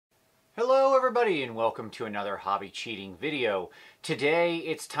Hello everybody and welcome to another hobby cheating video. Today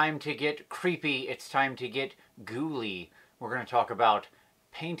it's time to get creepy, it's time to get ghouly. We're going to talk about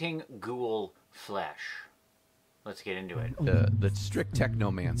painting ghoul flesh. Let's get into it. The strict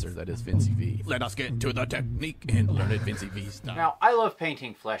technomancer that is Vincey V. Let us get to the technique and learn it Vincey V style. Now, I love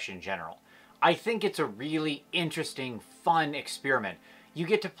painting flesh in general. I think it's a really interesting, fun experiment. You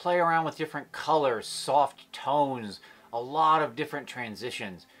get to play around with different colors, soft tones, a lot of different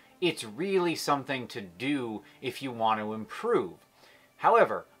transitions. It's really something to do if you want to improve.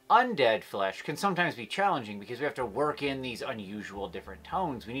 However, undead flesh can sometimes be challenging because we have to work in these unusual different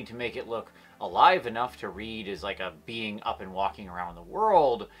tones. We need to make it look alive enough to read as like a being up and walking around the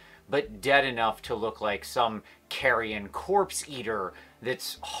world, but dead enough to look like some carrion corpse eater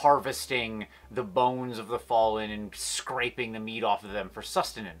that's harvesting the bones of the fallen and scraping the meat off of them for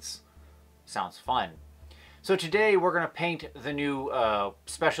sustenance. Sounds fun. So today we're going to paint the new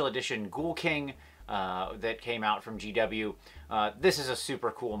special edition Ghoul King that came out from GW. This is a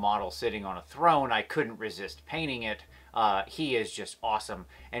super cool model sitting on a throne. I couldn't resist painting it. He is just awesome.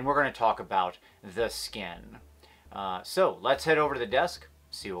 And we're going to talk about the skin. So let's head over to the desk,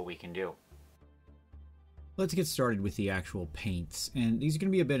 see what we can do. Let's get started with the actual paints. And these are going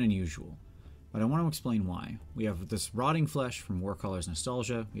to be a bit unusual, but I want to explain why. We have this Rotting Flesh from Warcolor's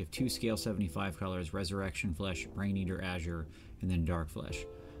Nostalgia. We have two Scale 75 colors, Resurrection Flesh, Brain Eater Azure, and then Dark Flesh.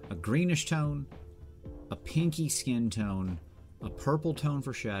 A greenish tone, a pinky skin tone, a purple tone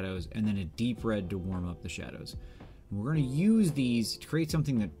for shadows, and then a deep red to warm up the shadows. And we're going to use these to create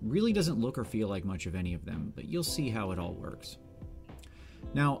something that really doesn't look or feel like much of any of them, but you'll see how it all works.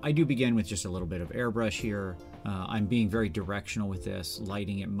 Now, I do begin with just a little bit of airbrush here. I'm being very directional with this,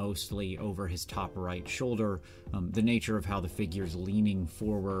 lighting it mostly over his top right shoulder. The nature of how the figure's leaning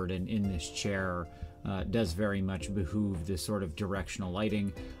forward and in this chair does very much behoove this sort of directional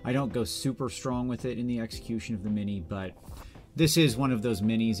lighting. I don't go super strong with it in the execution of the mini, but this is one of those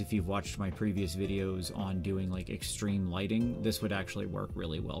minis. If you've watched my previous videos on doing like extreme lighting, this would actually work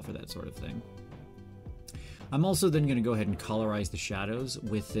really well for that sort of thing. I'm also then going to go ahead and colorize the shadows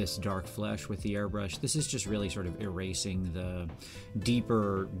with this dark flesh with the airbrush. This is just really sort of erasing the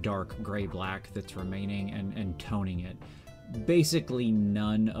deeper dark gray-black that's remaining and toning it. Basically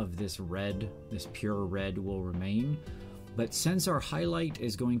none of this red, this pure red, will remain. But since our highlight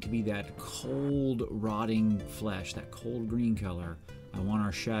is going to be that cold rotting flesh, that cold green color, I want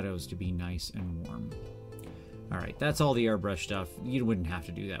our shadows to be nice and warm. Alright, that's all the airbrush stuff. You wouldn't have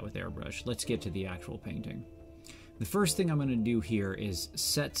to do that with airbrush. Let's get to the actual painting. The first thing I'm going to do here is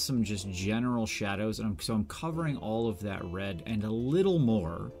set some just general shadows, and so I'm covering all of that red and a little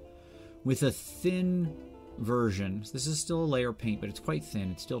more with a thin version. So this is still a layer paint, but it's quite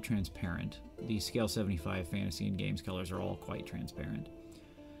thin. It's still transparent. The Scale 75 Fantasy and Games colors are all quite transparent.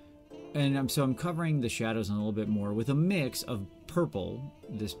 And so I'm covering the shadows a little bit more with a mix of purple,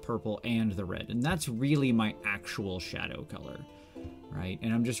 this purple and the red. And that's really my actual shadow color, right?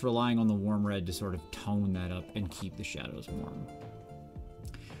 And I'm just relying on the warm red to sort of tone that up and keep the shadows warm.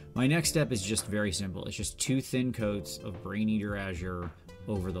 My next step is just very simple. It's just two thin coats of Brain Eater Azure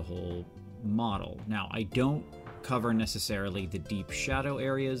over the whole model. Now, I don't cover necessarily the deep shadow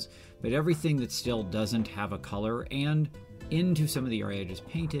areas, but everything that still doesn't have a color and into some of the area I just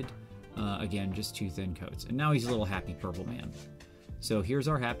painted, again, just two thin coats. And now he's a little happy purple man. So here's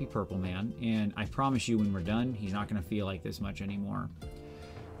our happy purple man, and I promise you when we're done, he's not going to feel like this much anymore.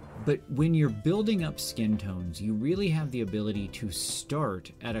 But when you're building up skin tones, you really have the ability to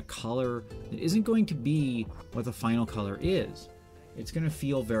start at a color that isn't going to be what the final color is. It's going to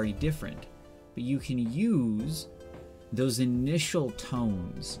feel very different. But you can use those initial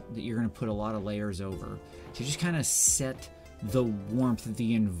tones that you're going to put a lot of layers over to just kind of set the warmth,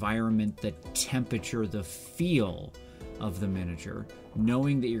 the environment, the temperature, the feel of the miniature,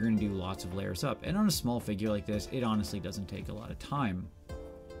 knowing that you're going to do lots of layers up. And on a small figure like this, it honestly doesn't take a lot of time.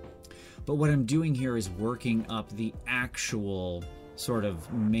 But what I'm doing here is working up the actual sort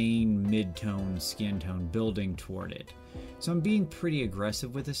of main mid-tone skin tone, building toward it. So I'm being pretty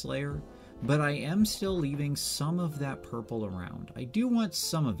aggressive with this layer, but I am still leaving some of that purple around. I do want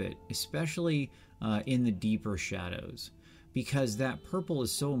some of it, especially in the deeper shadows, because that purple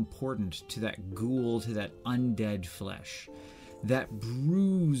is so important to that ghoul, to that undead flesh. That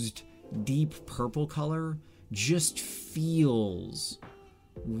bruised, deep purple color just feels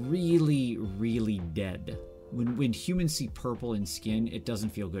really, really dead. When humans see purple in skin, it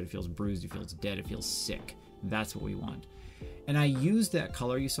doesn't feel good. It feels bruised, it feels dead, it feels sick. That's what we want. And I used that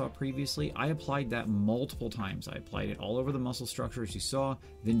color you saw previously. I applied that multiple times. I applied it all over the muscle structure as you saw,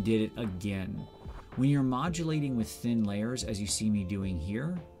 then did it again. When you're modulating with thin layers, as you see me doing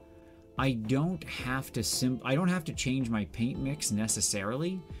here, I don't have to change my paint mix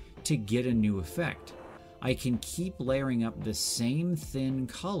necessarily to get a new effect. I can keep layering up the same thin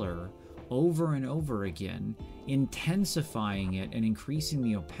color over and over again, intensifying it and increasing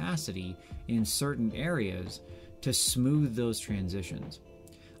the opacity in certain areas to smooth those transitions.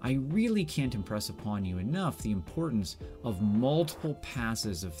 I really can't impress upon you enough the importance of multiple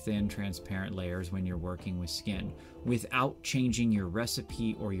passes of thin, transparent layers when you're working with skin without changing your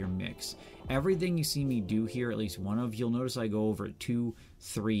recipe or your mix. Everything you see me do here, at least one of, you'll notice I go over it 2,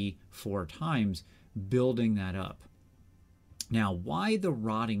 3, 4 times, building that up. Now, why the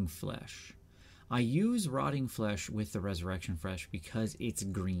rotting flesh? I use rotting flesh with the resurrection flesh because it's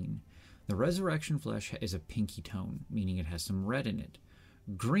green. The resurrection flesh is a pinky tone, meaning it has some red in it.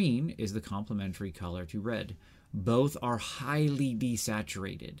 Green is the complementary color to red. Both are highly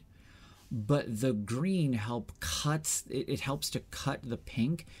desaturated, but the green helps to cut the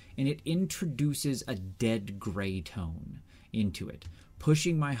pink, and it introduces a dead gray tone into it,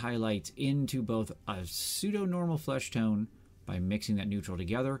 pushing my highlights into both a pseudo-normal flesh tone by mixing that neutral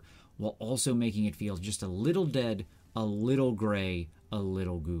together, while also making it feel just a little dead, a little gray, a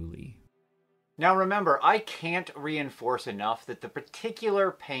little ghouly. Now remember, I can't reinforce enough that the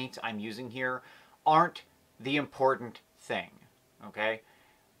particular paints I'm using here aren't the important thing, okay?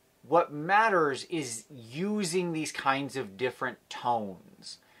 What matters is using these kinds of different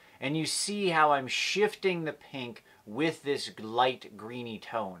tones. And you see how I'm shifting the pink with this light greeny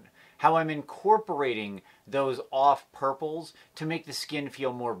tone. How I'm incorporating those off purples to make the skin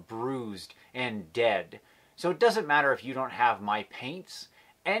feel more bruised and dead. So it doesn't matter if you don't have my paints.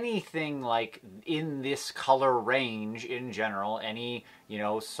 Anything like in this color range in general, any,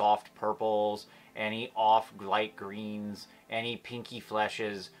 soft purples, any off light greens, any pinky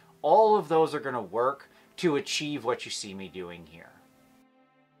fleshes, all of those are going to work to achieve what you see me doing here.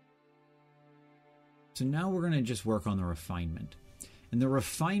 So now we're going to just work on the refinement. And the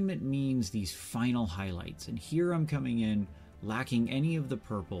refinement means these final highlights. And here I'm coming in, lacking any of the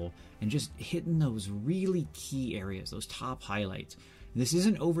purple, and just hitting those really key areas, those top highlights. This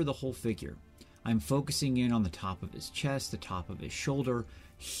isn't over the whole figure. I'm focusing in on the top of his chest, the top of his shoulder,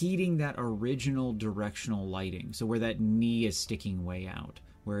 heating that original directional lighting. So where that knee is sticking way out,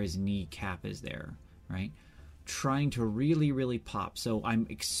 where his knee cap is there, right? Trying to really, really pop. So I'm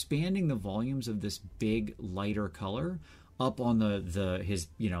expanding the volumes of this big, lighter color up on his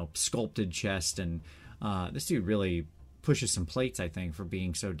sculpted chest. And this dude really pushes some plates, I think, for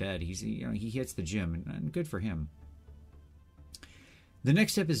being so dead. He hits the gym, and good for him. The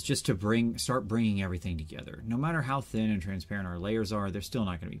next step is just to start bringing everything together. No matter how thin and transparent our layers are, they're still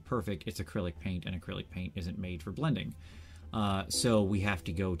not going to be perfect. It's acrylic paint, and acrylic paint isn't made for blending. So we have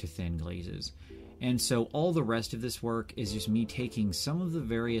to go to thin glazes. And so all the rest of this work is just me taking some of the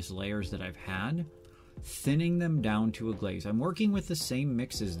various layers that I've had, thinning them down to a glaze. I'm working with the same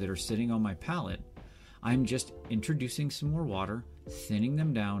mixes that are sitting on my palette. I'm just introducing some more water, thinning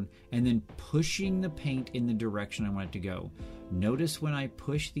them down, and then pushing the paint in the direction I want it to go. Notice when I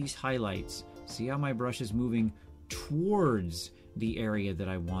push these highlights, see how my brush is moving towards the area that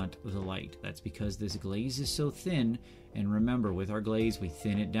I want the light. That's because this glaze is so thin, and remember, with our glaze, we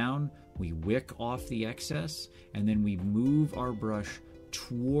thin it down, we wick off the excess, and then we move our brush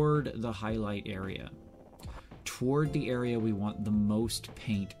toward the highlight area, toward the area we want the most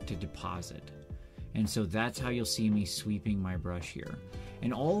paint to deposit. And so that's how you'll see me sweeping my brush here.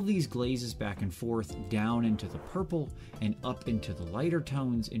 And all these glazes back and forth down into the purple and up into the lighter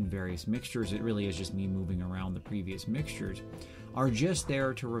tones in various mixtures, it really is just me moving around the previous mixtures, are just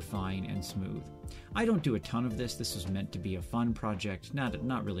there to refine and smooth. I don't do a ton of this. This was meant to be a fun project,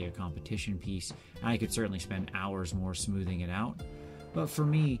 not really a competition piece. I could certainly spend hours more smoothing it out. But for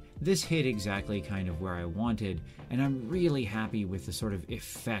me, this hit exactly kind of where I wanted, and I'm really happy with the sort of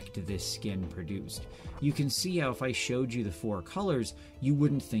effect this skin produced. You can see how if I showed you the 4 colors, you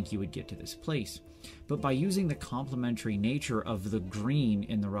wouldn't think you would get to this place. But by using the complementary nature of the green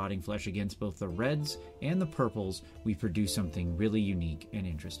in the rotting flesh against both the reds and the purples, we produce something really unique and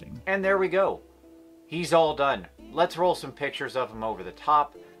interesting. And there we go. He's all done. Let's roll some pictures of him over the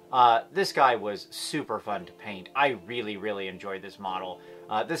top. This guy was super fun to paint. I really, really enjoyed this model.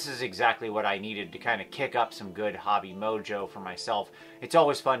 This is exactly what I needed to kind of kick up some good hobby mojo for myself. It's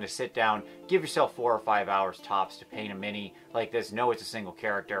always fun to sit down, give yourself 4 or 5 hours tops to paint a mini like this, know it's a single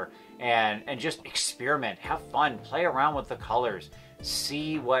character, and just experiment, have fun, play around with the colors,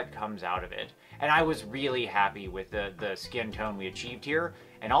 see what comes out of it. And I was really happy with the skin tone we achieved here,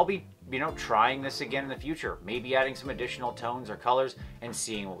 and I'll be trying this again in the future, maybe adding some additional tones or colors and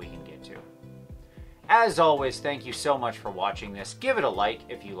seeing what we can get to. As always, thank you so much for watching this. Give it a like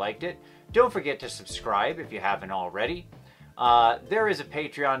if you liked it. Don't forget to subscribe if you haven't already. There is a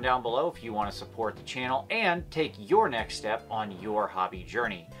Patreon down below if you want to support the channel and take your next step on your hobby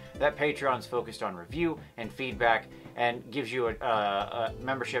journey. That Patreon's focused on review and feedback and gives you a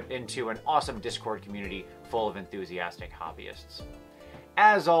membership into an awesome Discord community full of enthusiastic hobbyists.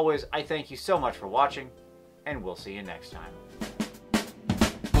 As always, I thank you so much for watching, and we'll see you next time.